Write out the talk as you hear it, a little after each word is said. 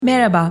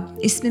Merhaba,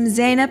 ismim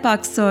Zeynep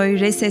Aksoy,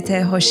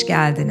 Reset'e hoş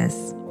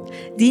geldiniz.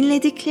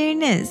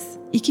 Dinledikleriniz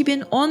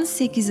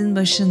 2018'in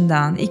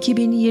başından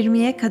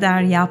 2020'ye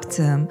kadar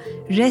yaptığım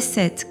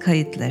Reset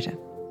kayıtları.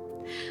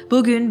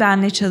 Bugün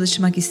benimle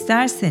çalışmak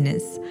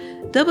isterseniz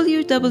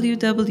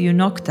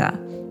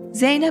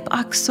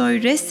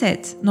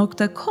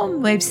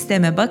www.zeynepaksoyreset.com web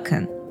siteme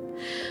bakın.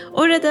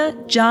 Orada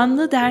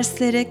canlı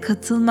derslere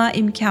katılma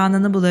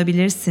imkanını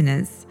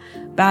bulabilirsiniz.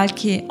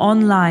 Belki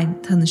online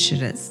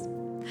tanışırız.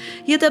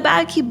 Ya da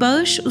belki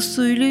bağış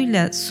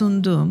usulüyle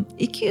sunduğum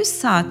 200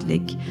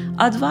 saatlik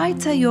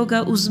Advaita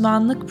Yoga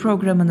uzmanlık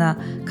programına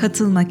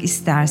katılmak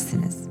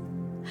istersiniz.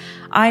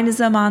 Aynı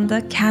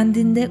zamanda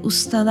Kendinde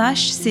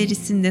Ustalaş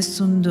serisinde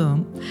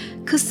sunduğum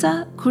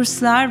kısa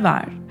kurslar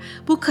var.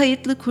 Bu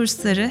kayıtlı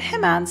kursları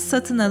hemen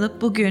satın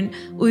alıp bugün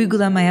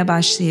uygulamaya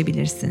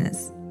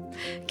başlayabilirsiniz.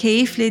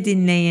 Keyifle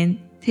dinleyin.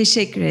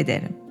 Teşekkür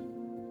ederim.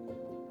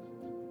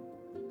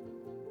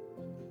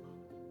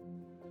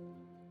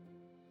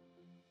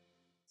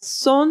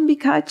 Son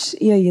birkaç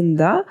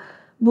yayında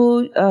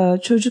bu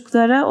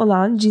çocuklara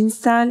olan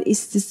cinsel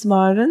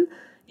istismarın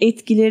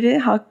etkileri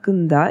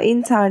hakkında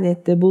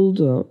internette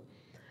bulduğum,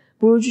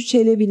 Burcu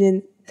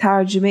Çelebi'nin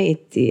tercüme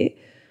ettiği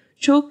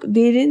çok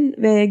derin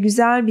ve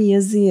güzel bir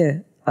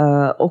yazıyı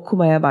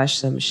okumaya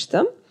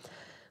başlamıştım.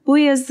 Bu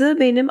yazı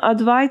benim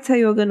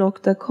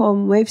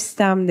advaitayoga.com web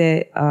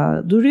sitemde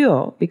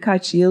duruyor,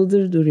 birkaç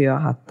yıldır duruyor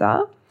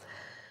hatta.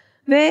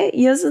 Ve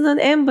yazının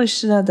en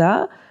başına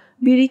da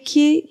bir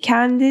iki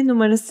kendi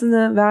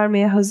numarasını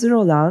vermeye hazır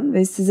olan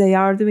ve size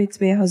yardım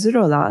etmeye hazır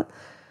olan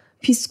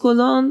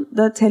psikoloğun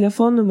da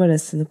telefon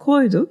numarasını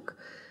koyduk.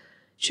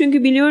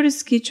 Çünkü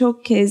biliyoruz ki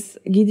çok kez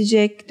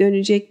gidecek,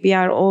 dönecek bir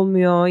yer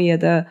olmuyor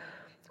ya da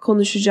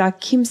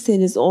konuşacak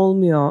kimseniz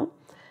olmuyor.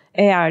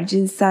 Eğer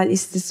cinsel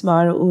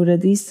istismara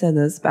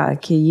uğradıysanız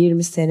belki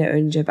 20 sene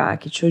önce,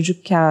 belki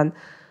çocukken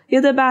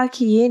ya da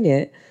belki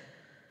yeni,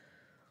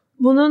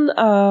 bunun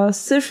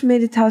sırf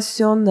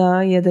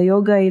meditasyonla ya da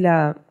yoga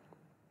ile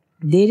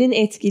derin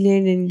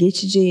etkilerinin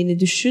geçeceğini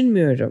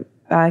düşünmüyorum.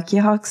 Belki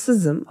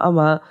haksızım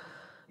ama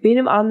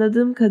benim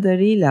anladığım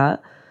kadarıyla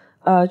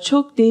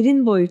çok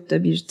derin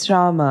boyutta bir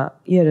travma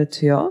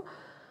yaratıyor.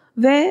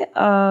 Ve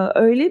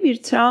öyle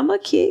bir travma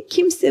ki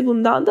kimse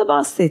bundan da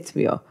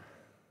bahsetmiyor.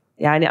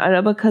 Yani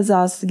araba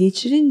kazası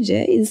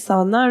geçirince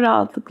insanlar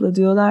rahatlıkla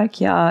diyorlar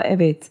ki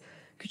evet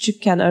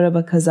küçükken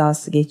araba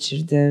kazası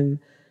geçirdim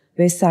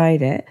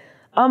vesaire.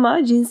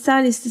 Ama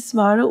cinsel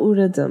istismara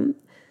uğradım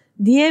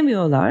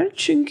diyemiyorlar.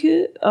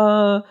 Çünkü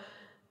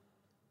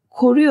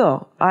koruyor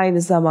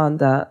aynı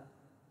zamanda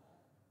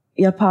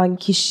yapan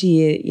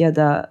kişiyi ya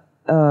da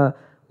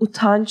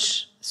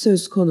utanç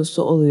söz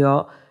konusu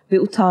oluyor ve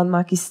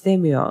utanmak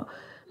istemiyor.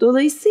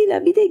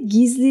 Dolayısıyla bir de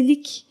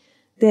gizlilik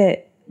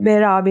de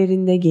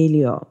beraberinde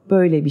geliyor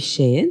böyle bir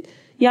şeyin.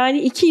 Yani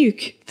iki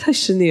yük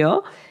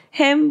taşınıyor.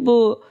 Hem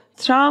bu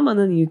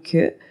travmanın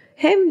yükü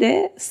hem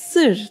de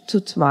sır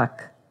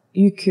tutmak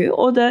yükü.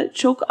 O da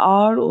çok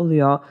ağır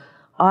oluyor.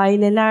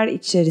 Aileler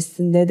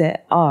içerisinde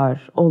de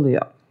ağır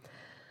oluyor.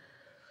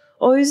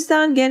 O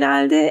yüzden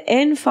genelde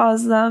en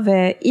fazla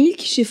ve ilk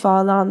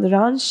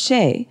şifalandıran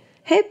şey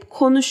hep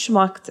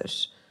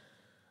konuşmaktır.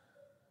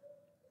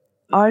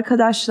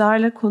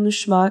 Arkadaşlarla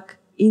konuşmak,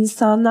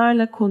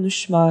 insanlarla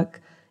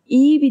konuşmak,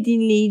 iyi bir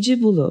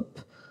dinleyici bulup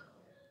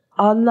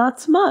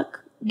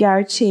anlatmak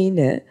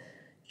gerçeğini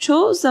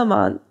çoğu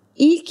zaman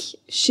ilk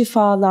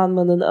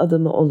şifalanmanın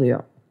adımı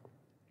oluyor.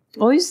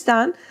 O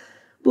yüzden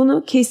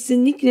bunu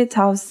kesinlikle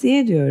tavsiye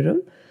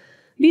ediyorum.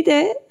 Bir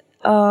de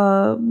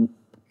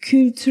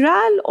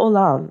kültürel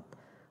olan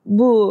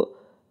bu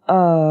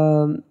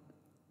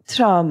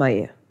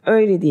travmayı,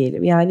 öyle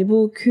diyelim. Yani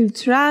bu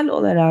kültürel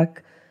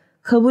olarak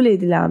kabul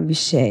edilen bir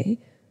şey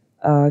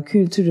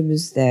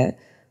kültürümüzde.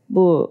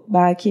 Bu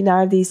belki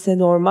neredeyse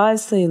normal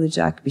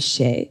sayılacak bir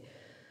şey.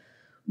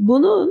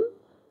 Bu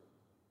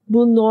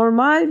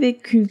normal ve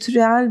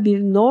kültürel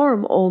bir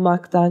norm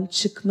olmaktan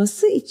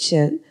çıkması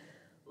için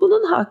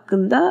bunun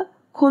hakkında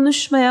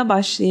konuşmaya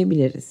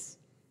başlayabiliriz.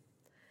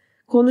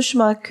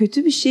 Konuşmak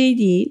kötü bir şey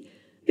değil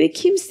ve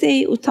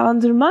kimseyi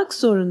utandırmak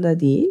zorunda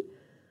değil.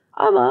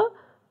 Ama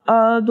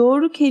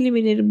doğru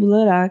kelimeleri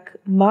bularak,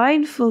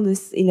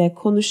 mindfulness ile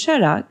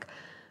konuşarak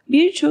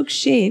birçok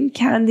şeyin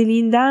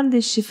kendiliğinden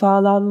de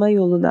şifalanma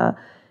yoluna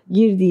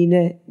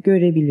girdiğini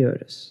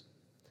görebiliyoruz.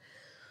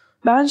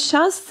 Ben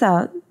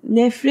şahsen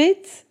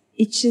nefret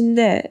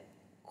içinde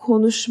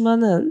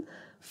konuşmanın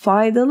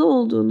faydalı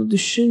olduğunu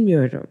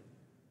düşünmüyorum.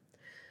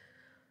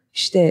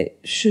 İşte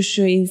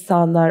şu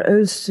insanlar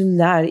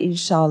ölsünler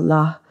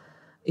inşallah.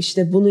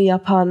 İşte bunu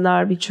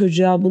yapanlar, bir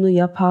çocuğa bunu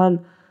yapan,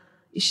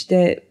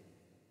 işte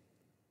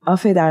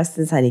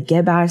affedersiniz hani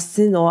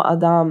gebersin o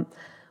adam.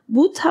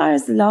 Bu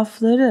tarz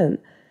lafların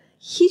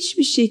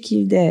hiçbir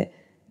şekilde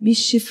bir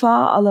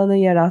şifa alanı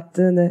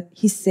yarattığını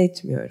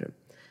hissetmiyorum.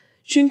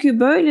 Çünkü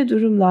böyle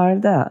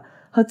durumlarda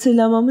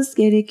hatırlamamız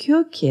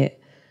gerekiyor ki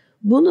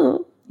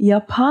bunu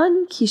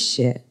yapan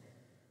kişi,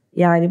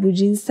 yani bu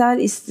cinsel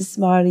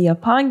istismarı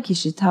yapan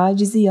kişi,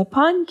 tacizi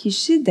yapan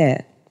kişi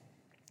de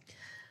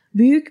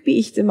büyük bir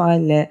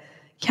ihtimalle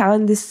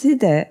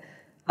kendisi de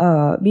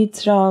bir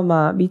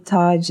travma, bir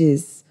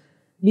taciz,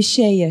 bir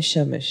şey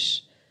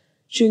yaşamış.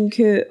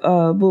 Çünkü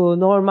bu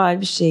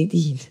normal bir şey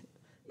değil.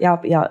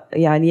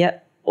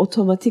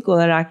 Otomatik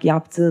olarak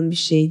yaptığın bir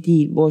şey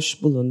değil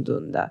boş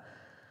bulunduğunda.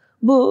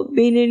 Bu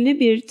belirli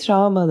bir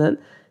travmanın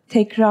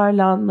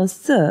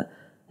tekrarlanması,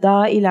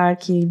 daha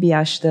ileriki bir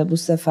yaşta bu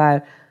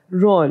sefer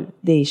rol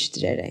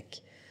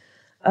değiştirerek.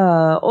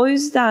 O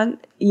yüzden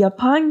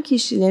yapan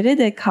kişilere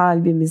de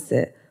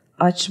kalbimizi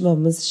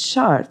açmamız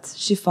şart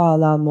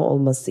şifalanma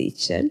olması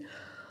için.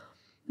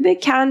 Ve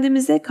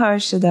kendimize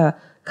karşı da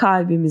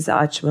kalbimizi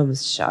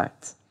açmamız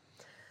şart.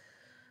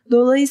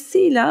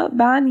 Dolayısıyla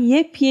ben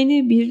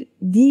yepyeni bir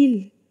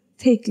dil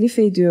teklif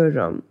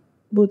ediyorum.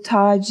 Bu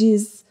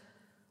taciz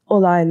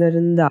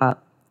olaylarında,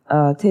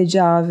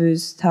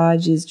 tecavüz,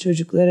 taciz,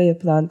 çocuklara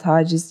yapılan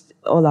taciz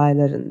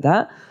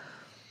olaylarında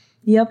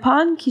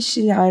yapan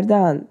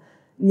kişilerden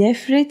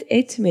nefret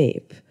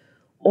etmeyip,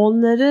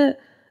 onları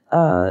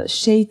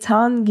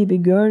şeytan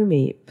gibi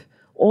görmeyip,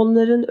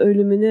 onların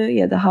ölümünü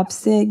ya da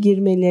hapse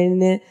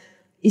girmelerini,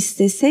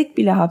 istesek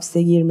bile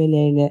hapse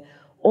girmelerini,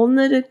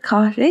 onları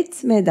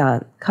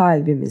kahretmeden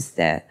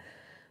kalbimizde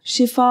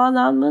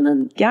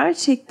şifalanmanın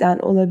gerçekten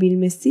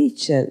olabilmesi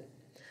için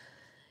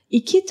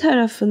iki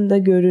tarafında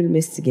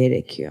görülmesi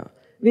gerekiyor.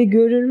 Ve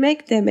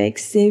görülmek demek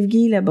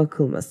sevgiyle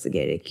bakılması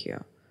gerekiyor.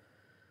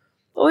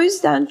 O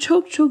yüzden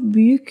çok çok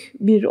büyük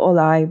bir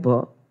olay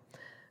bu.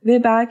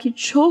 Ve belki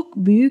çok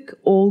büyük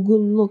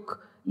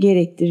olgunluk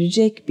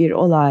gerektirecek bir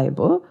olay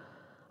bu.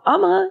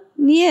 Ama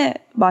niye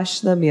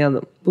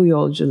başlamayalım bu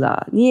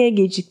yolculuğa? Niye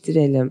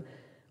geciktirelim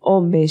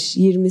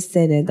 15-20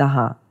 sene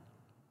daha?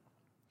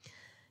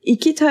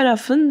 İki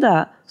tarafın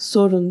da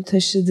sorun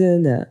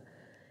taşıdığını,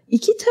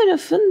 iki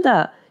tarafın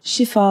da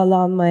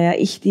şifalanmaya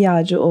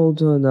ihtiyacı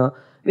olduğunu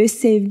ve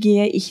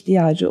sevgiye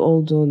ihtiyacı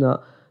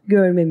olduğunu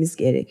görmemiz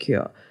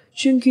gerekiyor.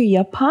 Çünkü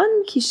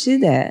yapan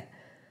kişi de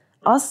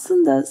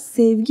aslında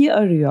sevgi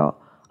arıyor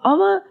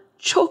ama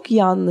çok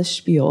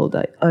yanlış bir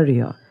yolda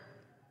arıyor.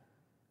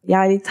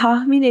 Yani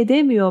tahmin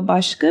edemiyor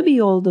başka bir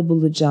yolda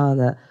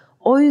bulacağını.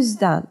 O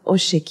yüzden o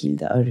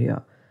şekilde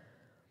arıyor.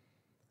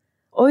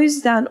 O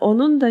yüzden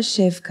onun da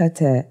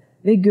şefkate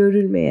ve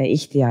görülmeye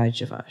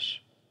ihtiyacı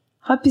var.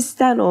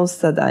 Hapisten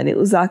olsa da, hani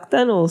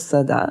uzaktan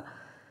olsa da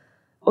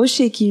o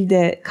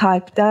şekilde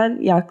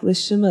kalpten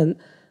yaklaşımın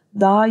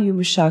daha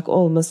yumuşak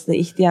olmasına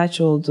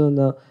ihtiyaç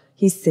olduğunu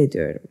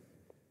hissediyorum.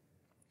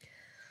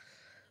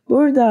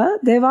 Burada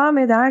devam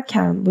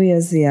ederken bu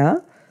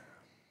yazıya,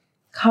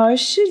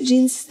 karşı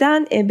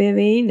cinsten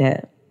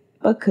ebeveyne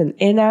bakın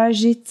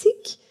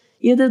enerjetik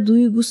ya da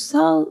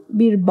duygusal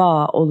bir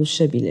bağ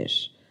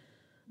oluşabilir.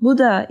 Bu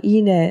da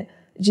yine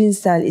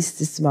cinsel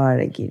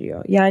istismara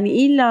giriyor. Yani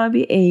illa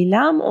bir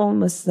eylem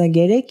olmasına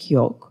gerek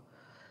yok.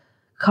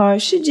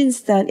 Karşı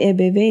cinsten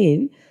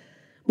ebeveyn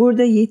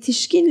burada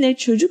yetişkinle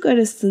çocuk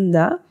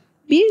arasında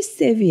bir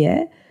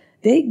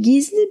seviyede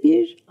gizli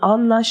bir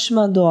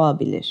anlaşma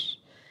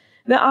doğabilir.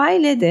 Ve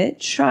ailede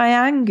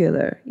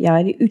triangular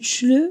yani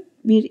üçlü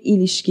bir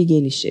ilişki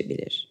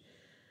gelişebilir.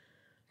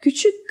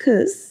 Küçük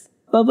kız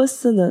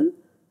babasının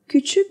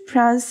küçük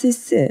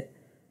prensesi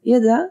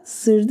ya da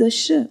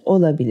sırdaşı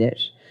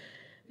olabilir.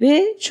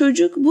 Ve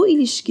çocuk bu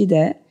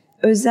ilişkide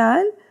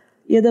özel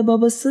ya da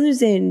babasının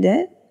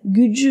üzerinde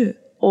gücü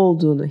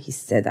olduğunu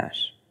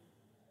hisseder.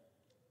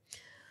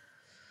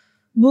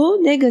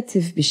 Bu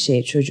negatif bir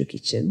şey çocuk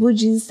için. Bu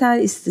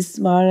cinsel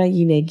istismara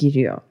yine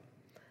giriyor.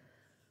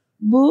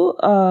 Bu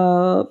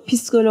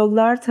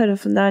psikologlar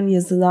tarafından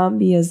yazılan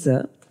bir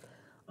yazı.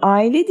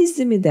 Aile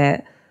dizimi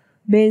de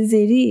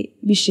benzeri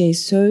bir şey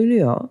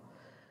söylüyor.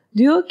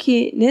 Diyor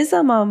ki ne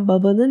zaman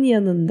babanın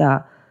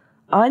yanında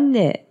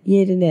anne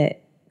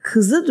yerine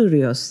kızı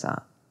duruyorsa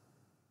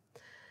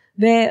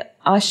ve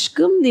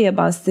aşkım diye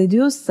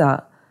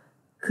bahsediyorsa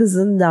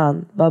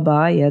kızından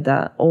baba ya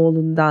da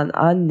oğlundan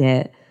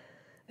anne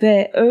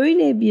ve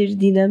öyle bir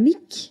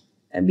dinamik,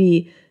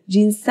 bir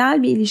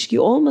cinsel bir ilişki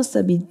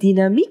olmasa bir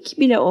dinamik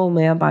bile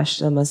olmaya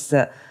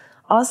başlaması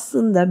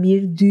aslında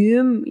bir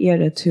düğüm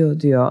yaratıyor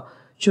diyor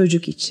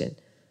çocuk için.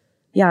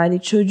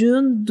 Yani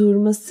çocuğun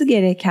durması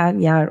gereken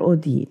yer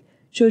o değil.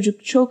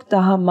 Çocuk çok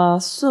daha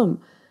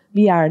masum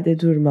bir yerde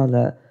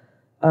durmalı,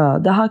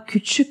 daha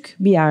küçük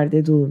bir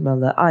yerde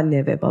durmalı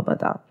anne ve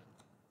babadan.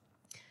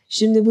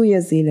 Şimdi bu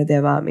yazıyla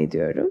devam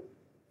ediyorum.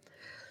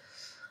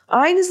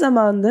 Aynı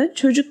zamanda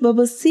çocuk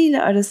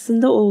babasıyla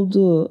arasında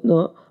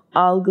olduğunu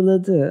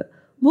algıladığı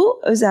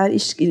bu özel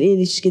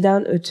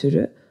ilişkiden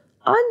ötürü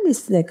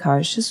annesine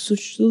karşı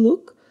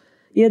suçluluk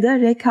ya da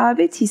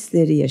rekabet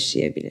hisleri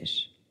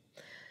yaşayabilir.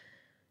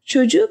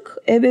 Çocuk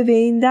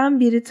ebeveynden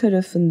biri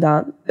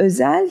tarafından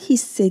özel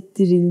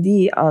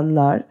hissettirildiği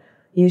anlar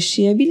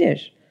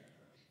yaşayabilir.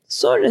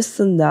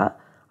 Sonrasında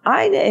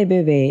aynı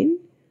ebeveyn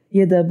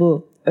ya da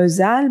bu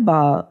özel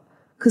bağ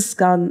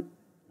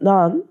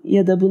kıskanan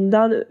ya da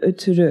bundan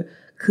ötürü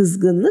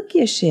kızgınlık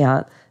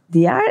yaşayan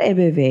diğer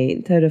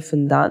ebeveyn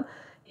tarafından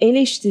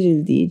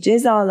eleştirildiği,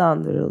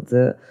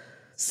 cezalandırıldığı,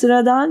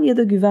 sıradan ya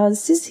da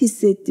güvensiz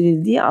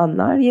hissettirildiği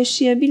anlar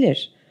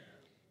yaşayabilir.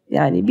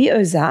 Yani bir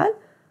özel,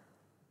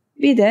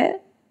 bir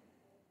de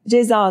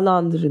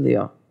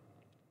cezalandırılıyor.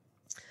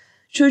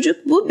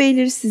 Çocuk bu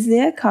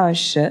belirsizliğe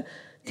karşı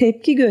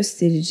tepki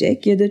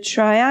gösterecek ya da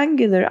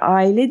triangular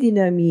aile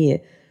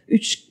dinamiği,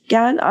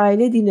 üçgen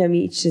aile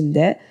dinamiği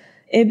içinde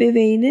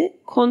ebeveyni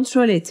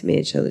kontrol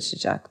etmeye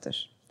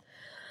çalışacaktır.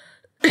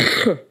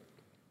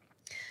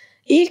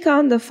 İlk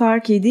anda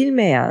fark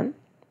edilmeyen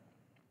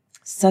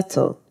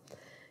subtle,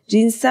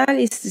 cinsel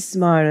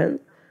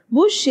istismarın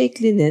bu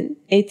şeklinin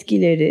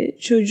etkileri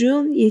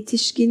çocuğun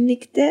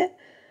yetişkinlikte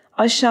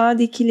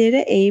aşağıdakilere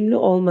eğimli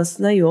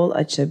olmasına yol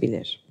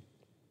açabilir.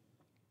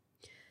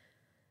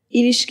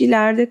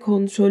 İlişkilerde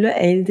kontrolü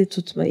elde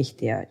tutma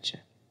ihtiyacı.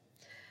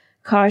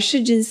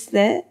 Karşı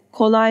cinsle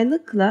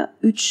kolaylıkla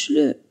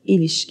üçlü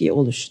ilişki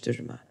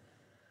oluşturma.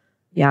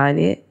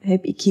 Yani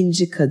hep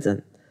ikinci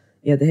kadın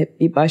ya da hep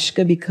bir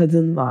başka bir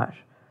kadın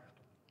var.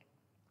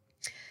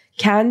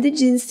 Kendi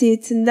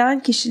cinsiyetinden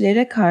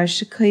kişilere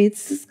karşı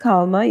kayıtsız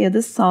kalma ya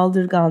da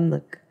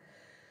saldırganlık.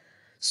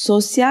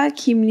 Sosyal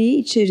kimliği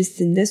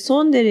içerisinde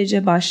son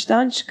derece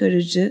baştan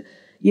çıkarıcı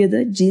ya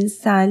da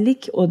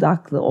cinsellik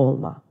odaklı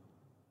olma.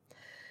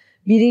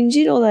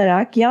 Birincil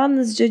olarak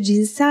yalnızca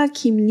cinsel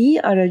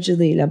kimliği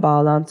aracılığıyla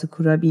bağlantı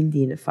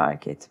kurabildiğini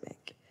fark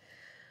etmek.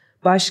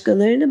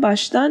 Başkalarını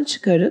baştan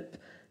çıkarıp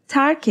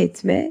terk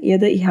etme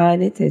ya da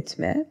ihanet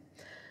etme.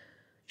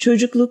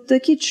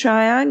 Çocukluktaki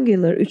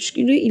triangular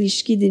üçlü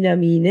ilişki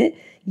dinamiğini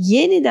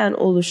yeniden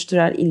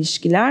oluşturan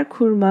ilişkiler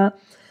kurma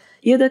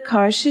ya da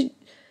karşı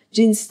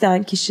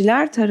cinsten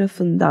kişiler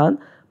tarafından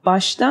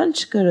baştan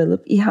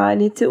çıkarılıp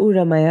ihanete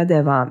uğramaya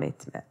devam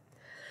etme.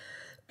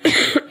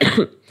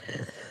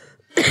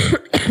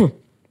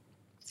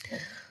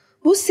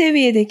 Bu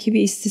seviyedeki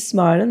bir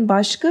istismarın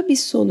başka bir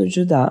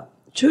sonucu da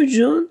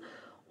çocuğun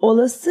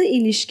olası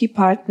ilişki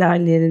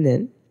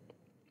partnerlerinin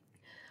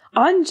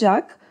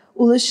ancak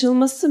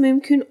ulaşılması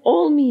mümkün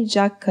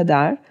olmayacak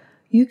kadar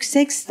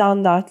yüksek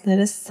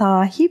standartlara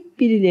sahip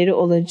birileri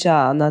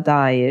olacağına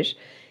dair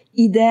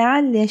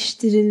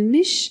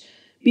idealleştirilmiş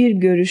bir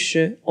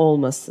görüşü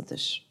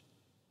olmasıdır.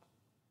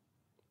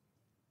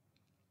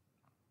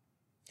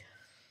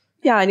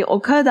 Yani o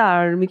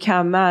kadar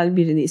mükemmel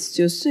birini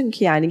istiyorsun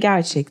ki yani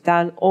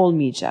gerçekten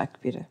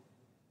olmayacak biri.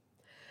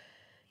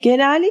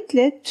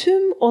 Genellikle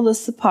tüm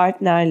olası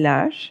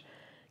partnerler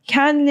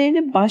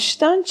kendilerini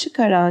baştan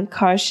çıkaran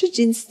karşı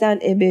cinsten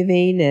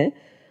ebeveyni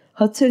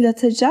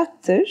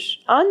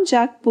hatırlatacaktır.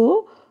 Ancak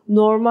bu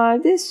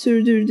normalde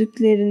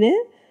sürdürdüklerini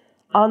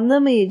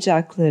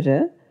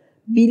anlamayacakları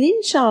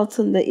bilinç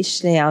altında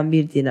işleyen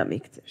bir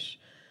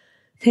dinamiktir.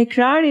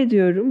 Tekrar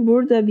ediyorum,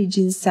 burada bir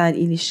cinsel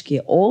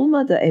ilişki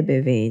olmadı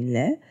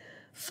ebeveynle,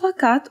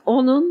 fakat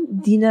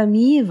onun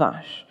dinamiği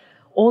var.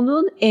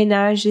 Onun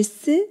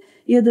enerjisi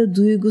ya da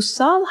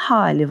duygusal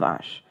hali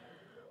var.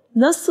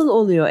 Nasıl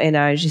oluyor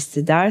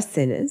enerjisi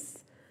derseniz,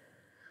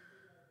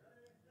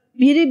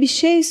 biri bir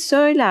şey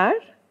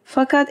söyler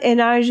fakat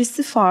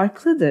enerjisi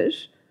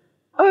farklıdır.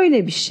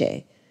 Öyle bir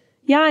şey.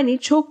 Yani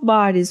çok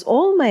bariz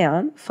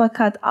olmayan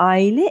fakat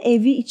aile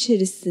evi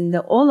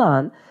içerisinde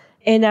olan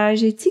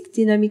enerjetik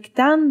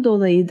dinamikten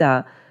dolayı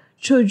da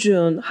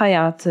çocuğun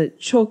hayatı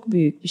çok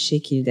büyük bir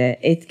şekilde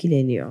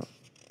etkileniyor.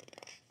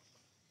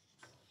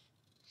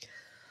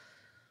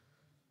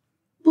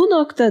 Bu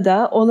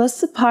noktada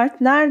olası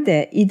partner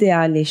de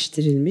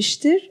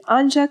idealleştirilmiştir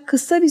ancak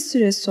kısa bir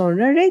süre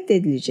sonra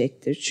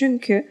reddedilecektir.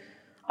 Çünkü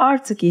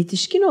artık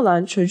yetişkin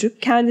olan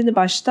çocuk kendini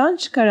baştan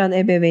çıkaran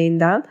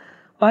ebeveynden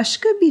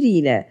başka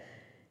biriyle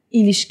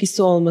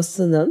ilişkisi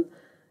olmasının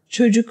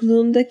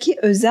çocukluğundaki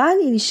özel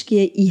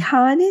ilişkiye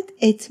ihanet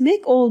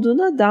etmek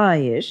olduğuna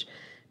dair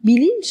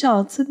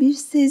bilinçaltı bir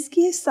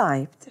sezgiye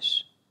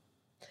sahiptir.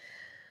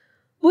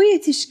 Bu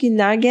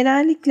yetişkinler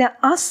genellikle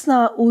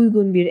asla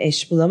uygun bir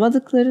eş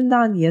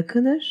bulamadıklarından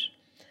yakınır,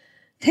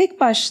 tek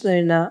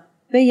başlarına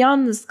ve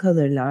yalnız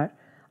kalırlar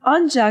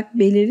ancak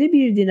belirli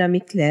bir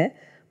dinamikle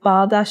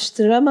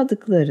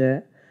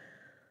bağdaştıramadıkları,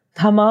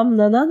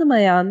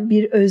 tamamlanamayan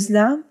bir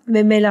özlem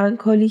ve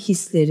melankoli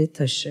hisleri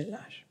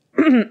taşırlar.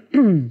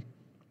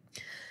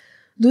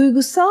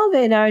 Duygusal ve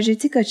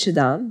enerjetik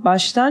açıdan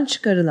baştan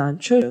çıkarılan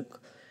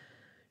çocuk,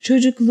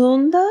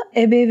 çocukluğunda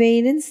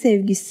ebeveynin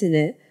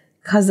sevgisini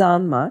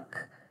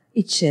kazanmak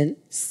için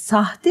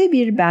sahte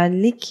bir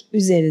benlik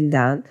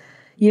üzerinden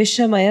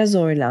yaşamaya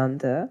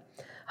zorlandı,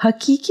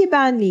 hakiki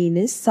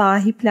benliğini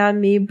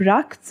sahiplenmeyi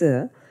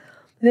bıraktı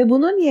ve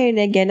bunun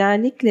yerine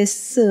genellikle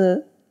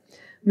sığ,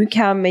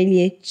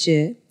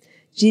 mükemmeliyetçi,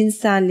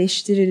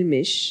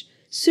 cinselleştirilmiş,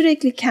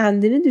 sürekli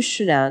kendini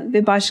düşünen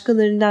ve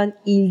başkalarından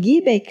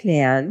ilgi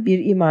bekleyen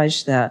bir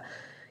imajda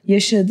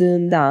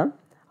yaşadığından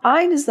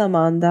aynı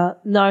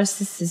zamanda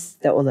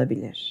narsisist de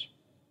olabilir.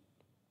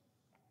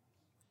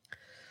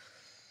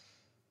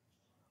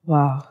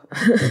 Wow.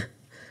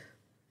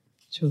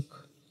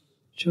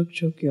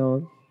 çok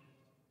yoğun.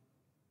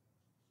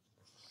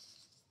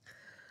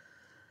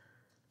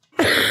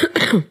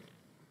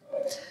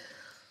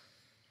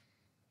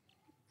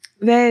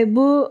 Ve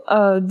bu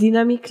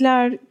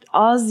dinamikler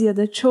az ya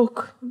da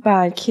çok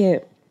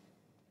belki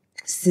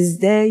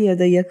sizde ya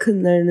da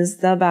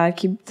yakınlarınızda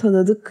belki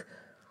tanıdık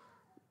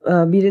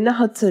birini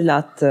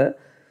hatırlattı.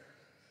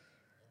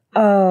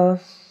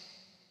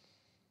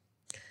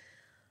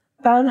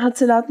 Ben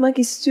hatırlatmak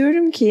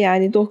istiyorum ki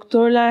yani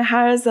doktorlar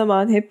her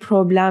zaman hep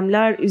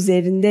problemler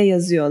üzerinde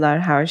yazıyorlar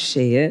her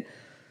şeyi.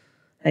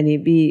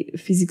 Hani bir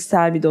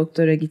fiziksel bir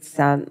doktora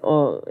gitsen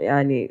o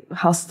yani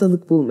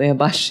hastalık bulmaya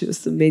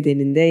başlıyorsun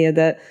bedeninde ya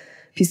da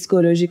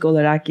psikolojik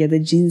olarak ya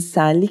da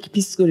cinsellik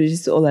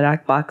psikolojisi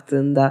olarak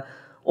baktığında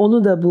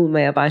onu da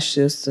bulmaya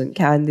başlıyorsun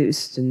kendi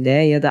üstünde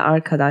ya da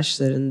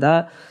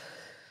arkadaşlarında.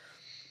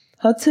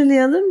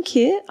 Hatırlayalım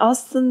ki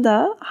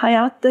aslında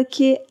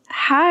hayattaki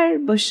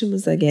her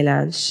başımıza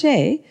gelen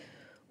şey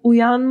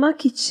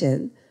uyanmak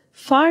için,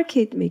 fark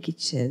etmek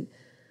için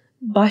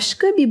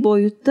başka bir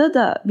boyutta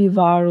da bir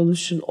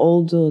varoluşun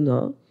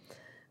olduğunu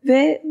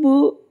ve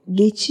bu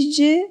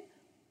geçici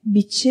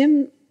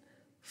biçim,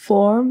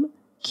 form,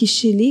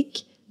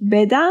 kişilik,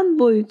 beden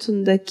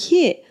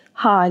boyutundaki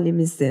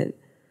halimizin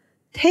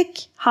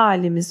tek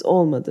halimiz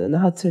olmadığını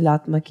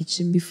hatırlatmak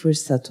için bir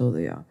fırsat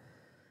oluyor.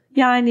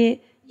 Yani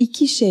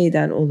iki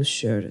şeyden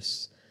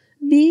oluşuyoruz.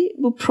 Bir,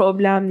 bu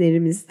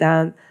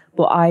problemlerimizden,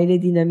 bu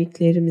aile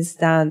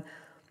dinamiklerimizden,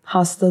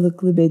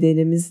 hastalıklı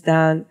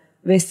bedenimizden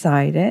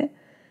vesaire.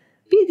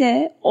 Bir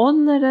de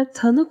onlara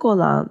tanık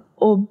olan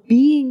o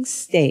being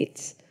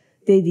state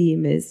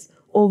dediğimiz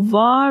o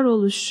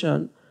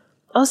varoluşun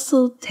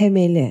asıl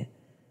temeli.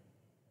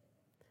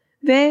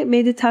 Ve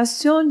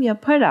meditasyon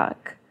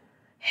yaparak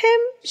hem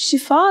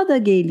şifa da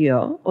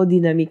geliyor o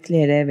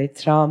dinamiklere ve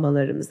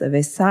travmalarımıza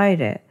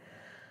vesaire.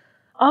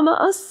 Ama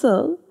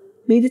asıl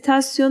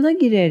meditasyona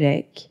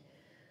girerek,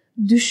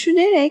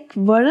 düşünerek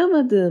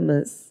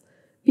varamadığımız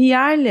bir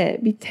yerle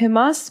bir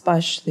temas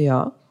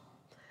başlıyor.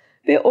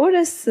 Ve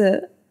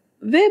orası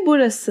ve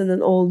burasının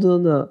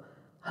olduğunu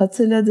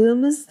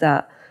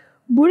hatırladığımızda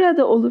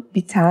burada olup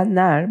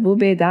bitenler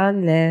bu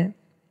bedenle,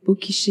 bu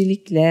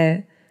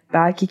kişilikle,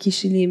 belki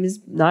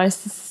kişiliğimiz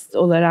narsist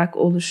olarak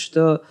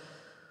oluştu.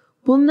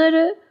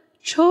 Bunları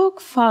çok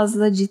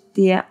fazla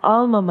ciddiye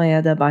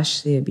almamaya da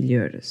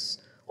başlayabiliyoruz.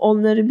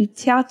 Onları bir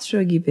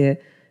tiyatro gibi,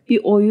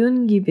 bir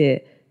oyun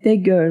gibi de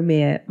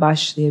görmeye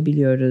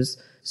başlayabiliyoruz.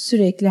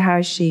 Sürekli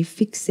her şeyi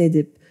fix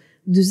edip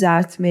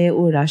düzeltmeye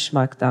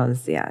uğraşmaktan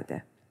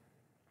ziyade.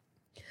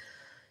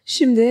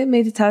 Şimdi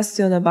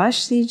meditasyona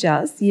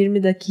başlayacağız.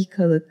 20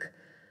 dakikalık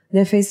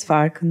nefes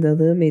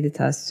farkındalığı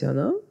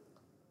meditasyonu.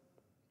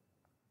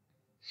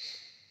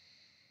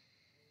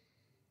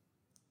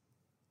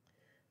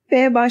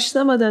 Ve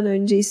başlamadan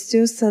önce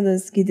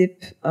istiyorsanız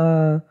gidip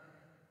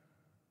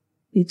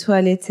bir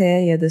tuvalete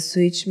ya da su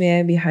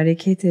içmeye bir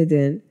hareket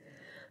edin.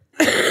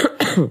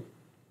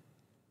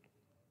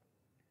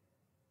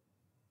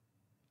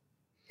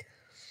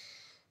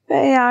 Ve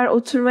eğer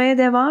oturmaya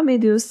devam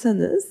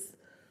ediyorsanız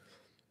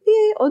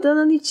bir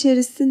odanın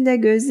içerisinde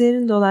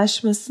gözlerin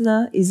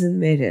dolaşmasına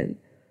izin verin.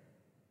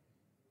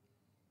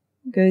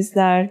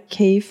 Gözler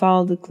keyif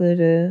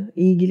aldıkları,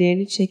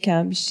 ilgilerini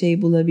çeken bir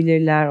şey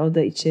bulabilirler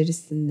oda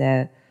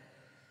içerisinde.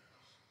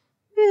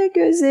 Ve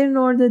gözlerin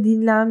orada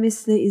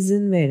dinlenmesine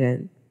izin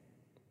verin.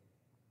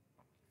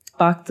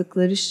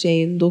 Baktıkları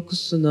şeyin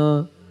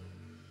dokusunu,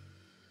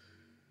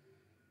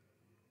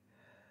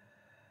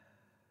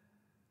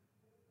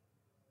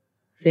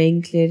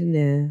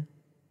 renklerini,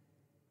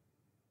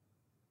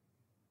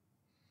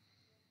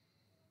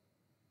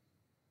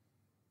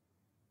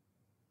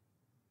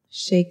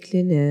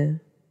 şeklini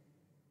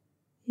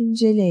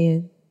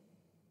inceleyin.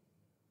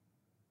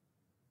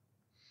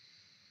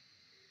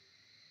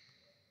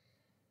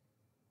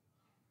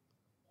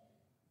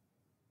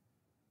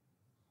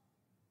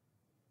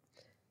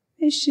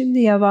 Ve şimdi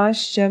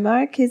yavaşça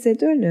merkeze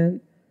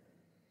dönün.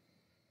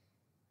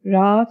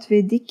 Rahat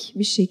ve dik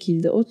bir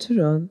şekilde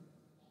oturun.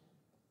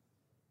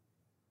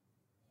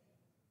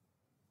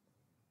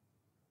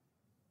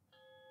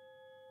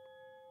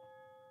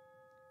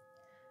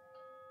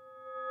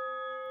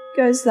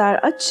 Gözler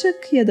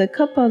açık ya da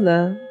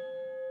kapalı.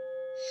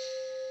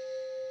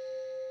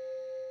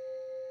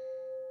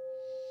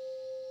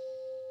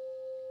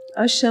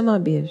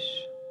 Aşama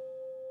 1.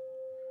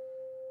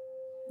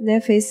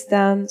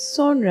 Nefesten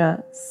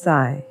sonra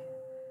say.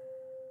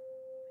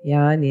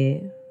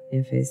 Yani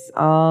nefes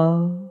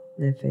al,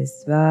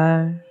 nefes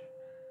ver.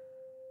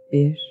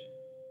 1.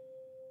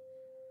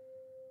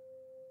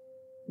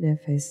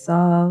 Nefes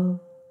al,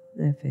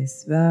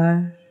 nefes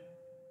ver.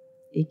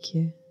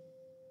 2.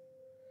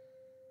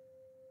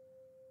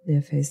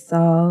 Nefes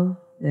al,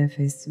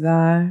 nefes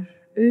ver.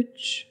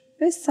 3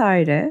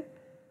 vesaire.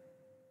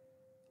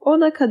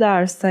 10'a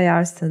kadar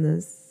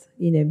sayarsanız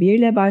yine 1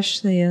 ile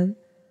başlayın.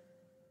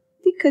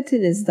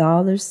 Dikkatiniz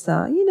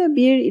dağılırsa yine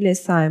 1 ile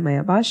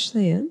saymaya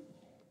başlayın.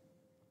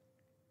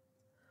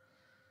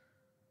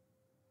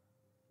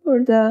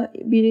 Burada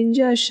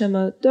birinci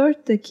aşama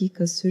 4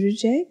 dakika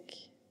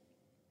sürecek.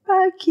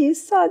 Belki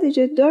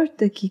sadece 4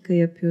 dakika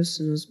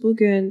yapıyorsunuz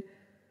bugün.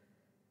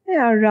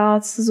 Eğer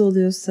rahatsız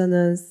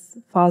oluyorsanız,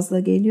 fazla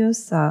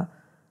geliyorsa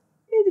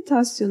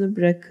meditasyonu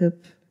bırakıp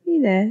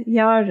yine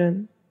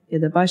yarın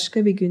ya da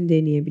başka bir gün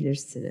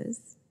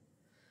deneyebilirsiniz.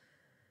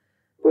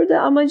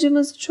 Burada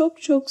amacımız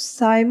çok çok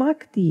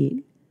saymak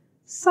değil,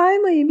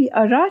 saymayı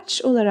bir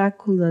araç olarak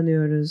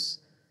kullanıyoruz.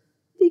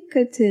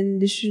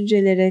 Dikkatin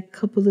düşüncelere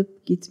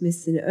kapılıp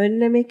gitmesini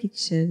önlemek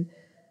için,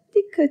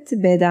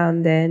 dikkati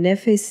bedende,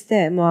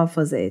 nefeste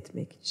muhafaza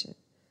etmek için.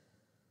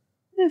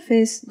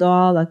 Nefes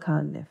doğal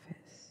akan nefes.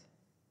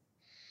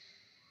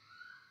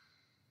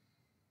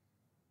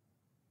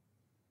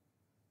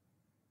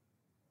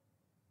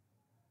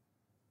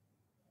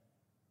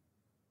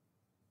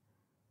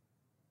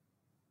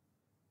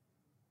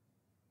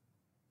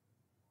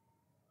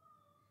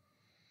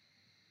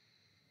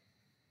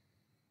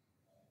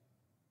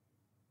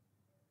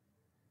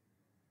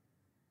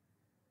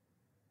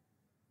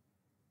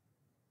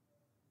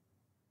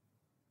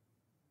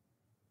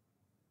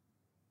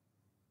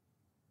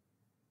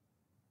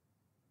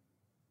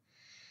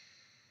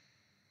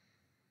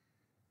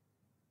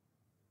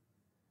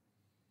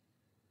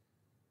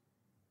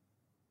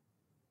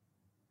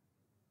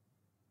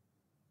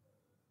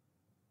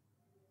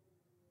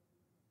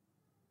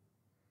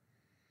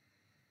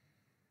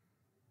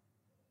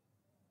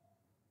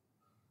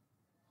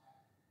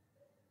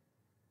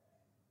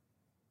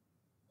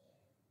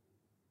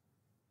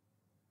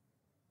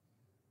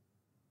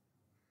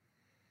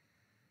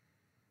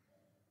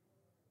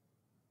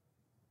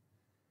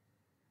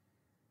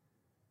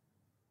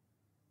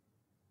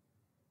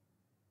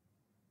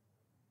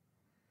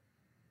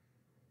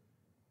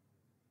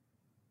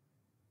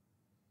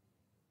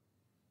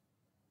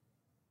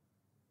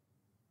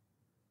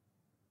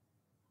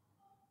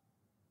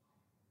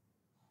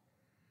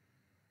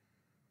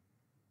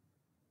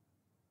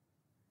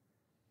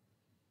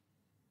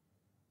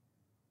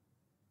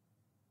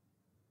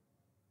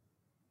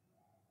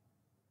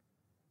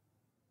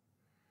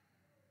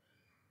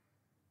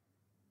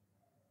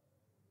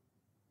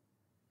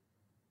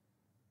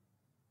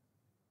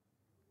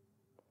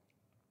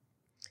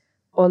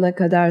 Ona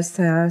kadar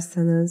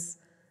sayarsanız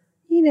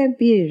yine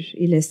 1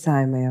 ile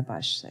saymaya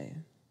başlayın.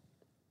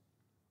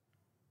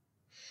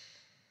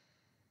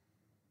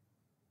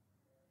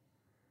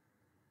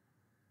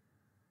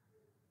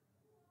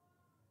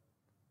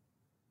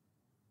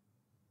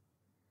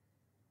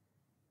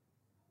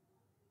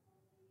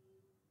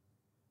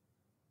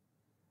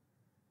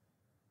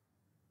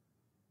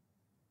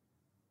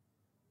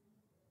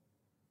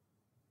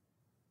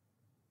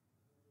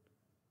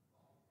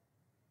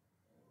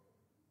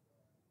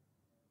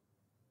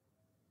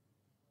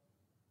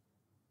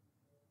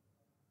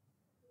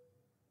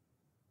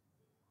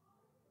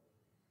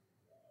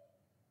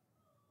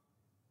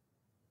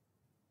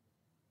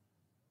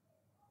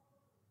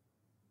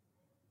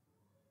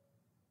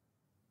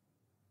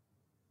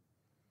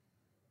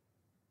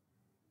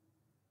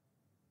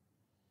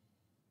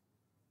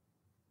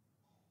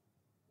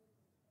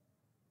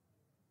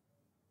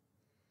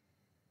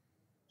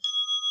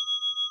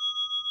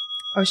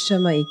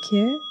 Aşama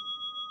 2.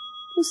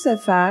 Bu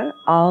sefer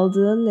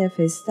aldığın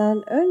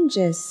nefesten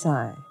önce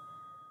say.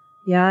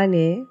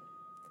 Yani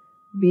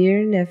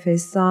 1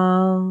 nefes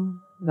al,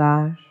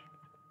 ver.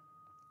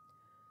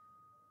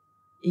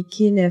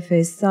 2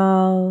 nefes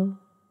al,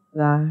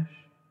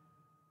 ver.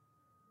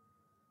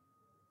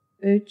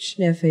 3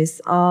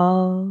 nefes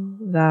al,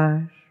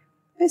 ver.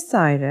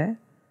 Vesaire.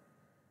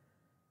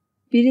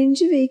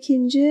 1. ve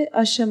 2.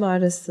 aşama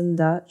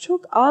arasında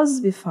çok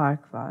az bir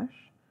fark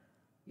var.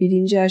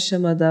 1.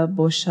 aşamada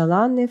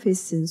boşalan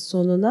nefesin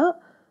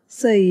sonuna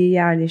sayıyı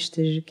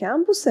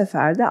yerleştirirken bu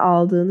sefer de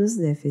aldığınız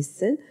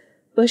nefesin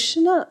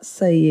başına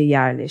sayıyı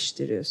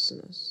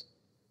yerleştiriyorsunuz.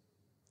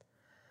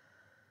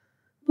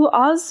 Bu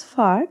az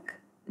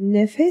fark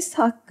nefes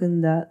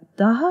hakkında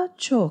daha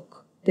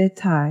çok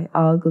detay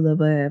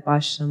algılamaya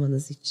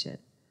başlamanız için.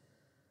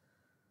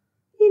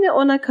 Yine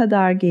ona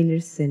kadar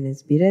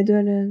gelirseniz 1'e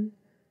dönün,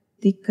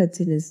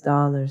 dikkatiniz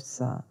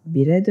dağılırsa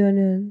 1'e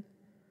dönün.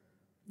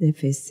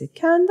 Nefesi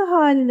kendi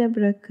haline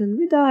bırakın,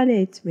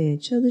 müdahale etmeye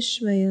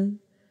çalışmayın.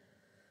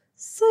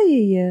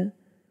 Sayıyı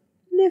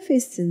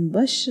nefesin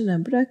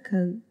başına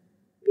bırakın,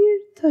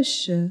 bir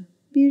taşı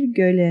bir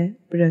göle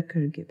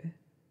bırakır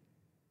gibi.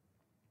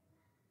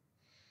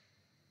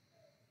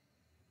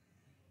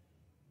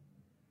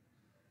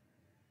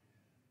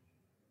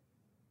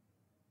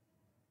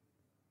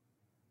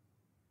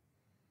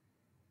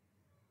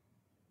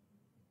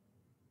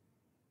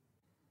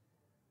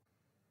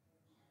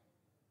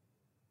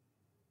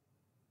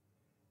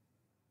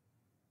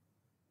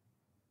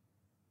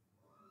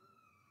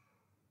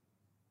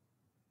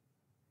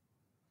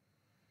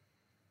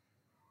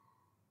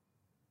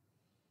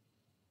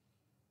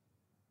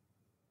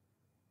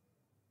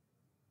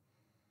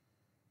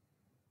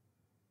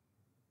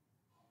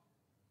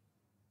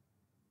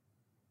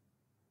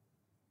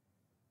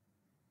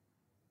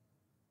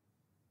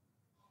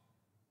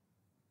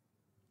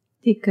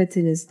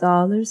 Dikkatiniz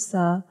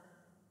dağılırsa,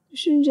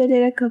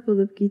 düşüncelere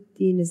kapılıp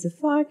gittiğinizi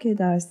fark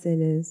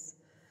ederseniz,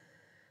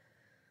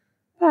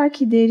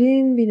 Belki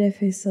derin bir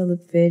nefes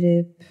alıp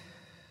verip,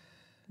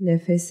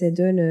 nefese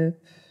dönüp,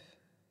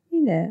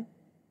 yine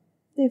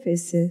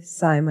nefesi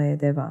saymaya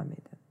devam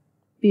edin.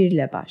 1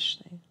 ile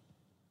başlayın.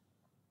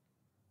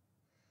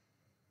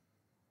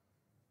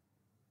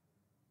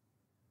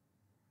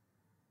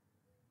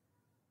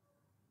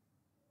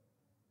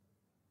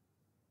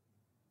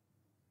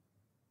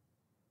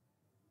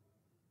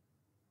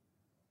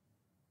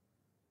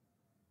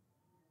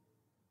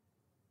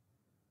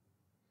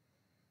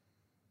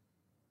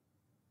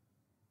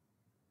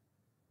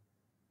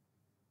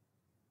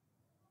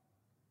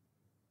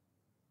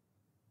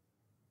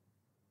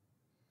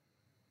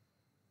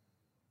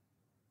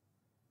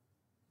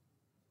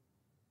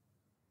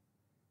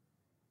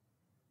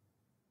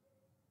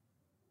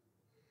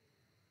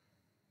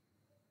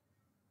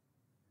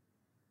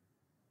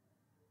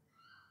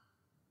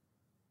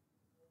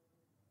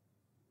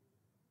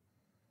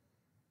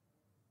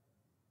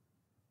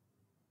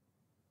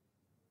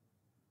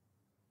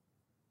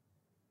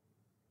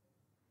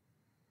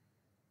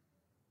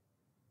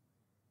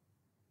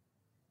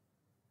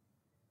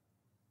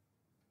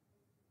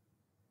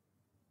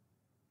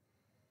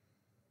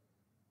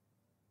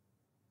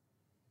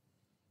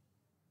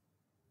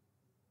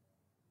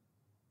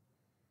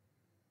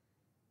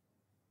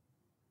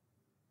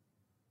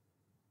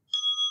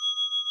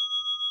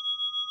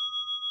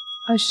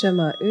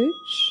 Aşama 3.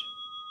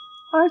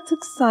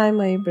 Artık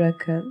saymayı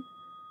bırakın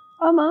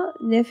ama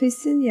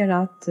nefesin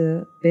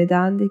yarattığı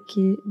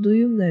bedendeki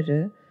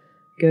duyumları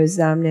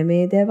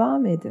gözlemlemeye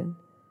devam edin.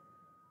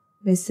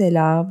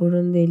 Mesela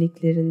burun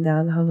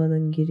deliklerinden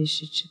havanın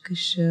girişi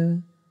çıkışı,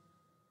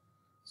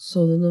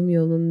 solunum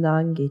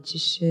yolundan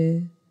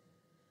geçişi,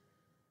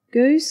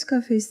 göğüs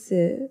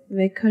kafesi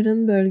ve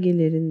karın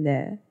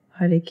bölgelerinde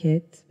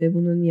hareket ve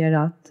bunun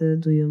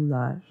yarattığı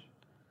duyumlar.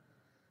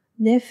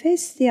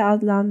 Nefes diye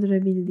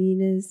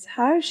adlandırabildiğiniz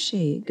her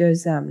şeyi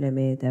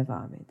gözlemlemeye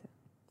devam edin.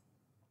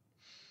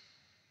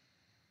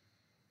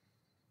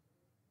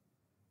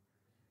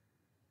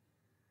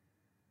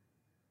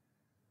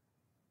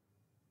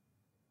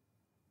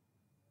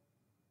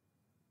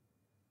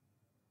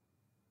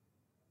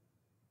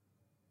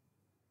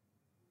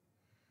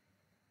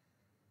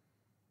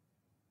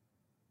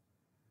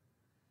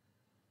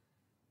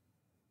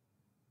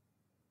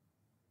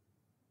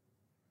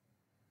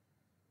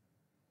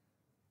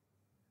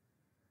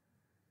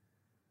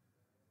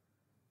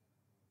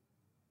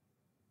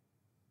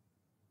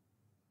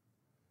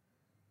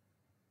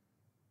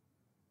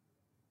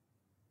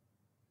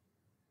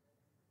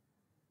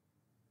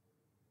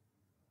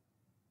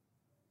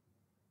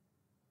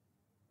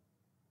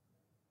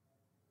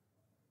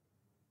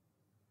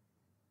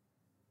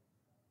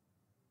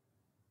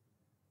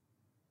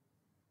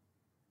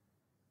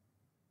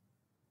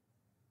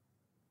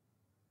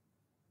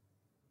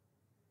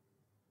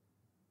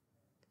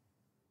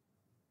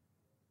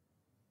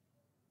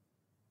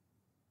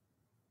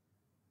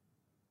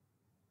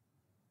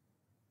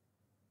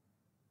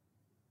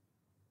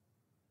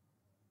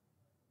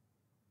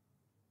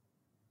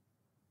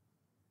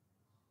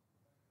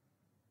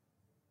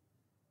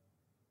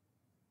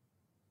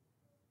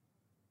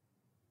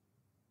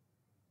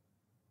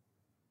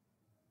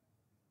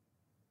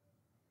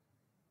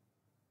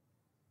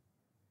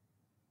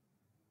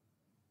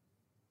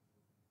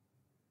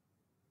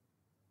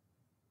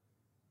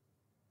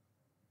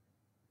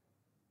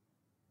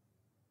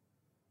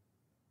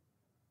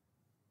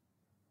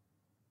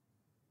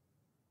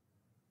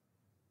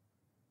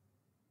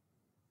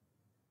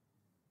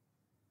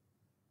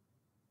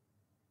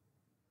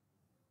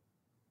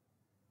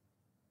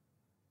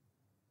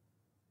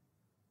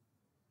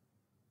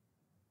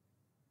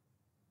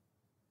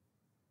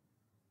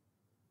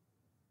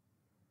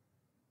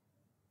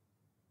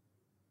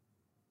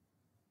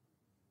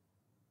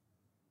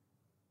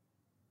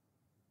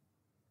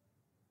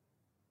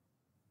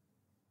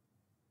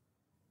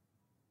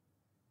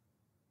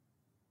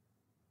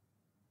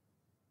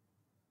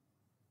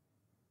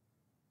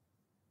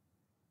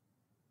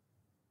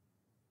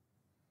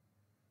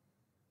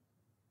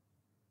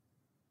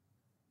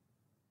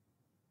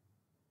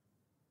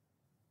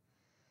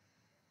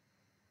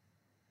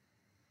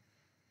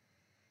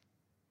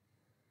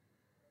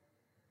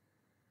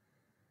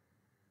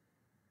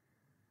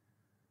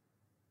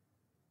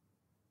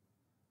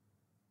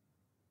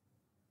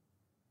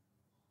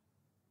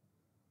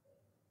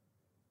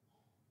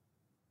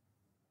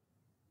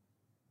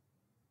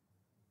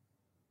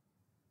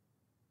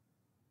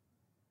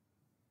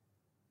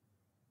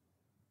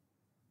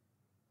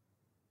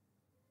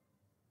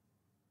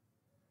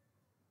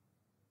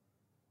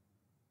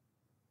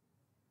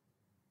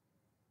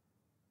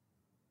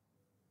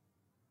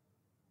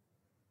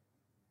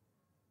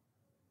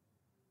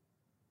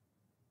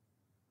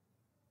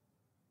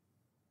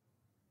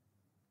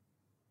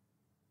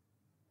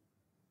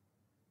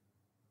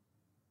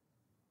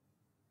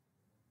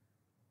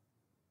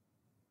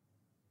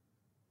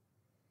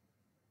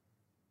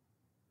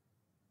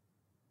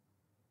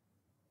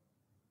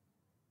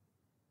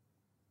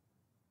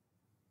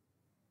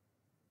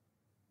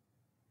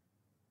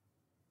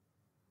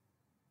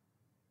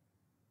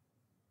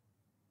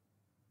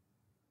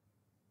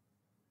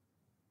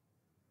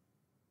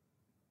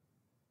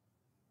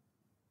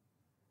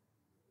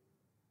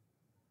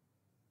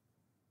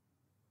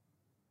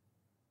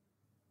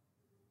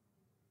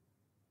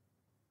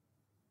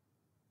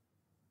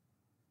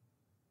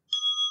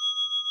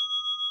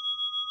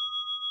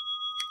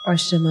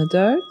 Aşama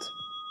 4.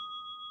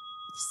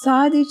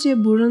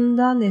 Sadece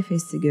burunda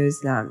nefesi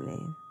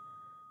gözlemleyin.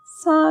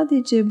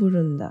 Sadece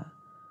burunda.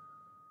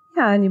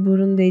 Yani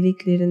burun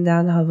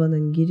deliklerinden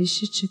havanın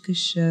girişi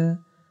çıkışı,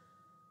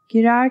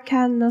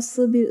 girerken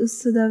nasıl bir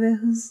ısıda ve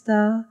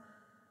hızda,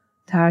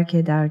 terk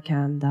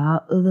ederken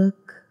daha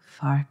ılık,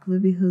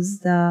 farklı bir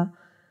hızda,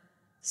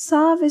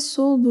 sağ ve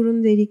sol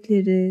burun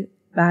delikleri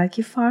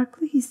belki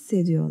farklı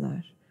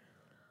hissediyorlar.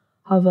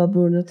 Hava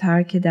burnu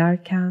terk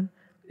ederken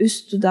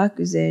üst dudak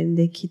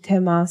üzerindeki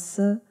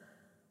teması,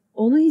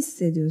 onu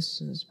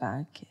hissediyorsunuz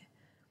belki.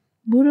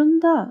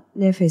 Burunda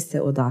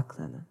nefese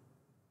odaklanın.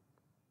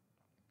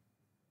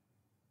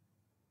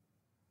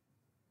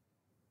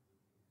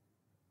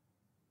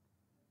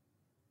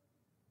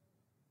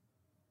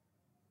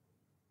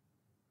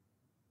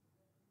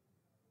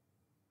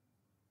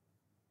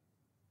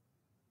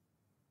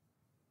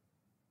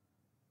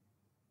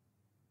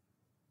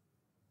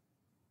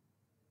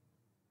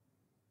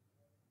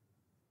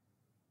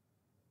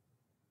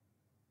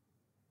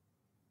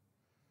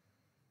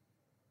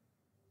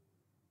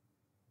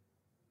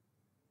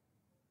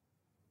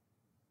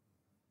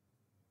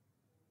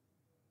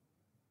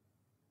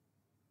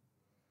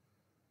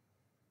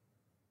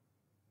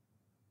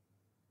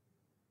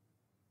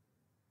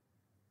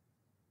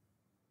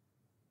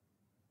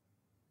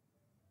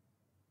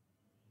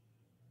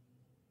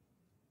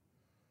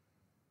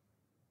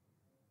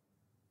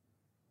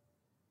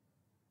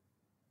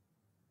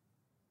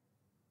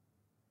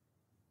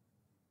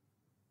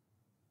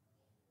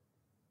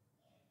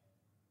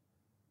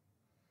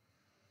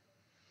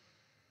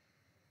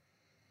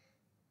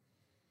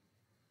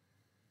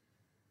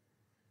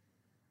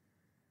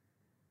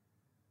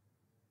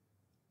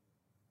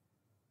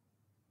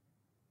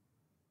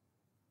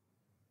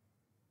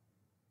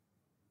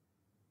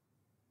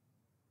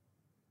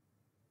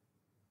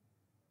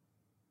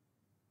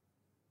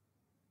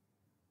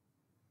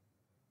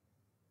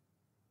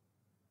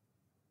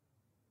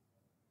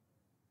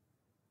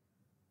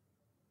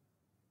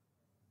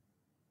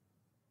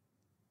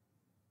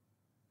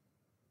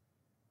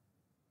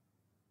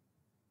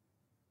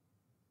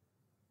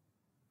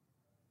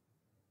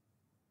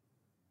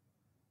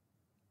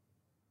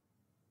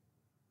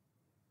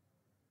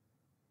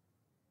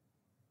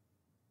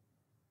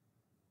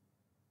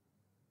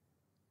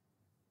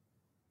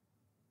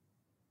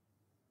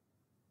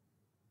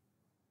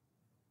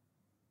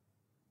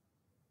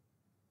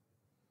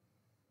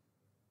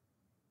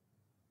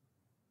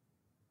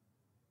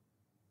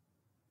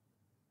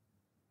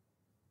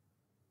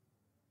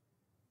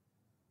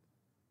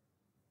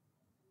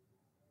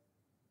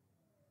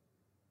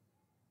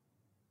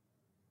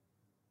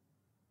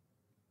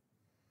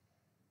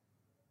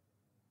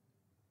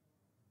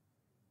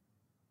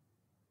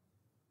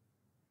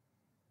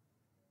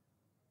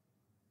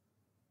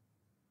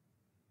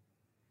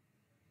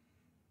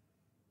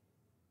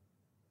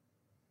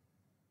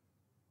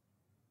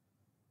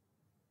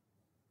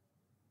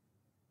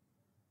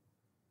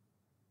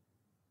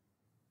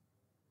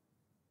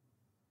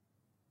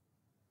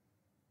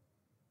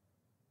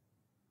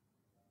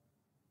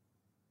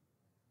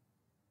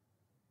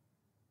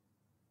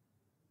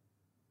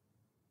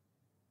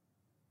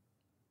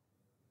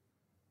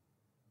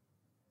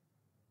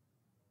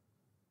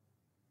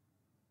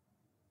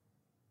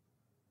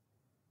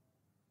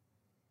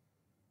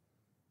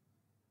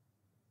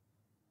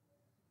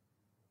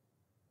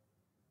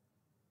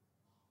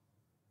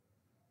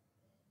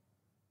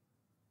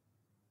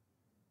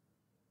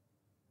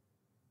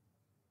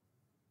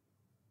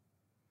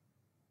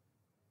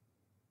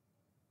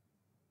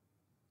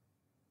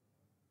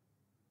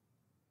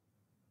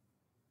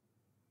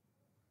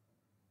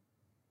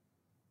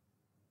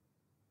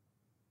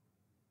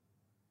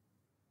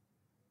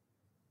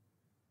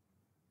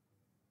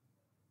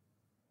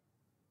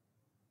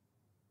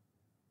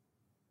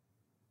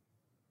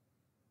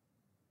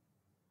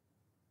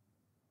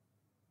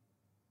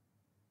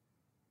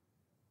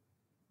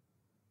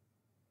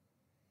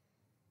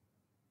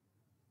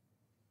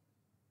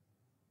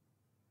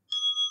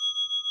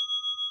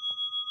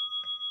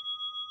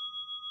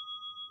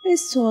 Ve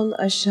son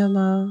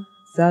aşama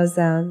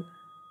zazen.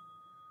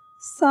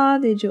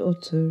 Sadece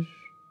otur,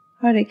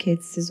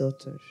 hareketsiz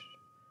otur.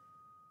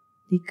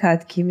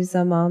 Dikkat kimi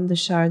zaman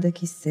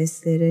dışarıdaki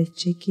seslere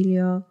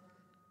çekiliyor.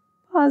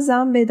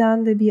 Bazen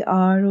bedende bir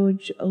ağrı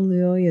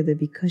alıyor ya da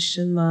bir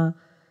kaşınma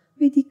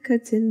ve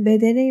dikkatin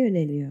bedene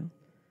yöneliyor.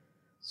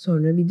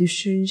 Sonra bir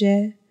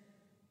düşünce,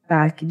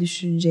 belki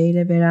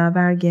düşünceyle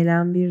beraber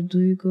gelen bir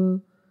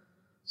duygu,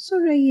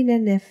 sonra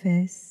yine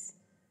nefes,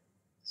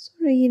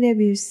 sonra yine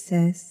bir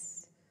ses.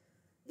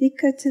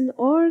 Dikkatin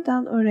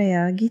oradan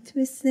oraya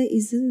gitmesine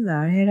izin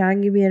ver.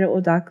 Herhangi bir yere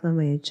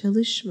odaklamaya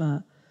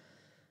çalışma.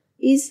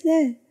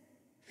 İzle,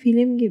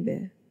 film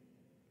gibi.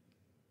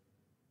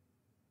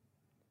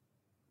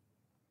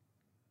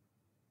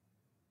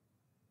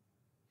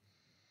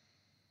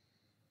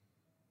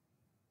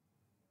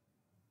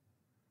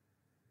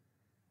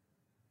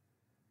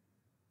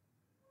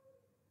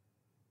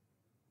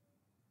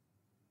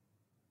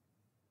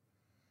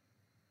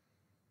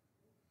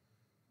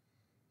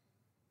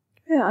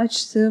 Ve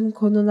açtığım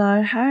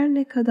konular her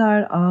ne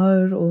kadar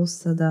ağır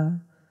olsa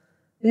da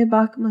ve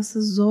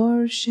bakması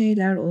zor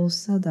şeyler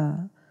olsa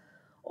da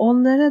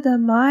onlara da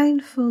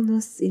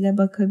mindfulness ile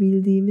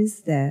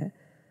bakabildiğimizde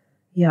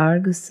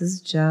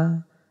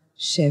yargısızca,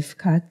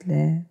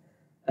 şefkatle,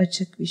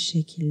 açık bir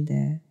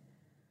şekilde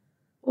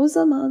o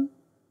zaman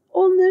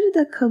onları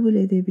da kabul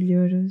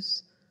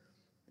edebiliyoruz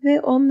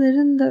ve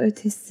onların da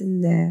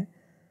ötesinde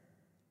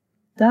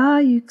daha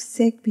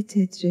yüksek bir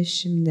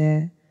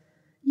titreşimde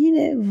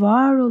yine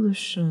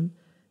varoluşun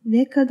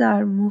ne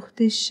kadar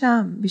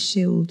muhteşem bir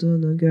şey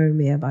olduğunu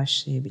görmeye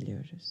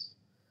başlayabiliyoruz.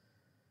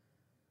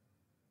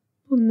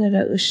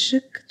 Bunlara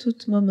ışık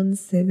tutmamın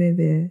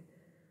sebebi,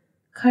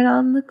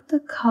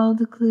 karanlıkta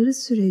kaldıkları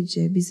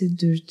sürece bizi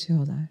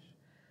dürtüyorlar.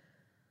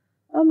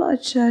 Ama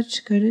açığa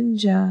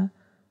çıkarınca,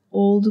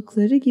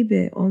 oldukları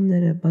gibi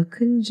onlara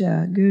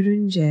bakınca,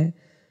 görünce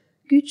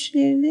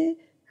güçlerini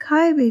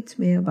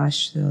kaybetmeye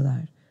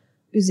başlıyorlar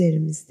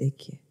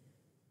üzerimizdeki.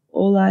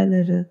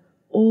 Olayları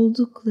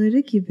oldukları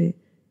gibi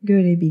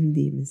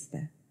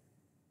görebildiğimizde.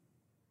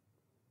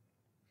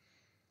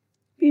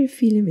 Bir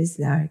film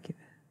izler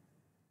gibi.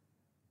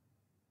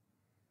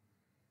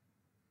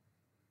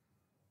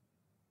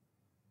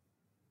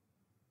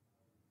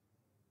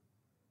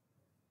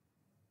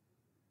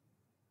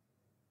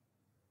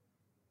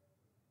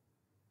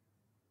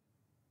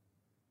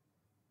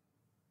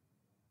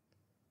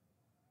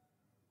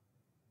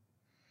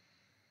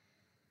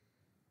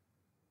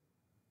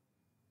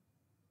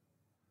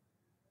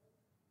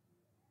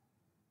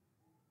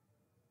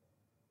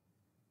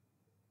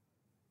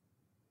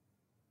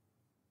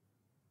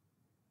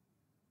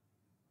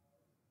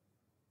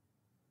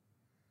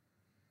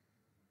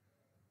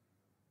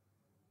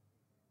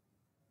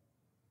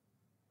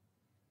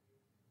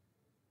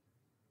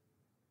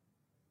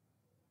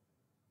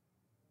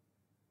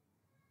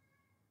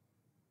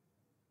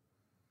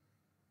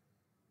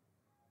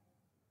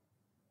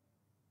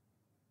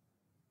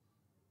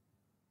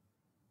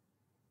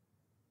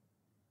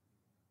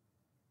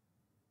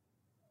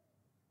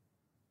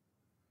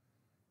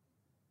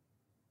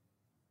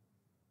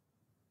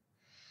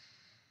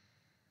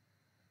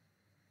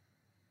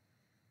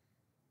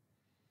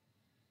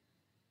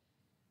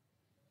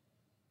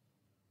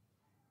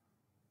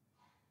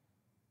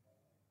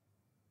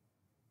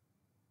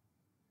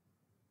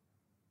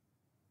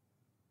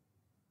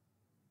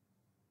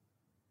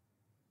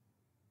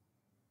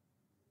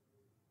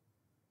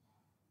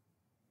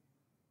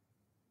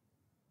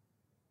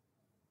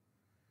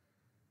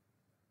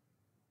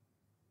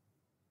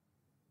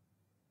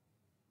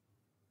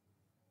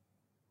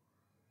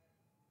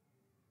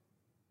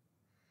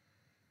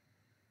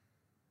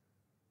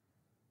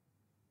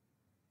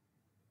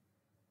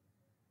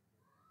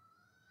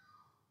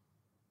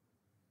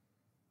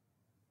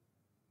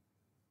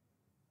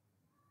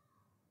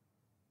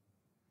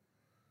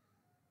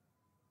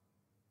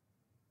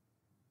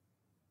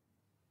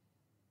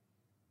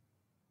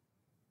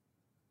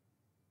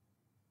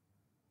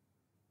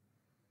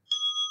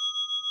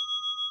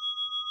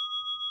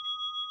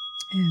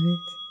 Evet.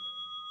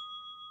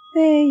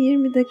 Ve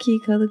 20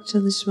 dakikalık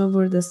çalışma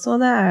burada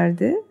sona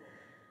erdi.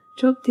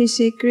 Çok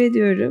teşekkür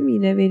ediyorum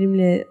yine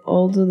benimle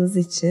olduğunuz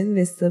için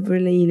ve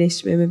sabırla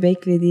iyileşmemi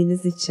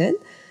beklediğiniz için.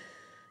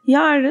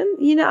 Yarın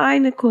yine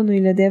aynı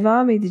konuyla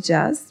devam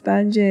edeceğiz.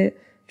 Bence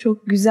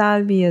çok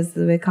güzel bir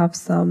yazı ve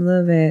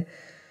kapsamlı ve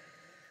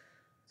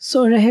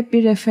sonra hep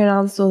bir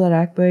referans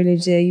olarak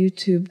böylece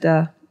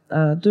YouTube'da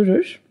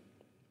durur.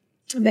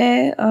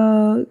 Ve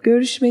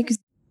görüşmek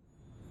üzere.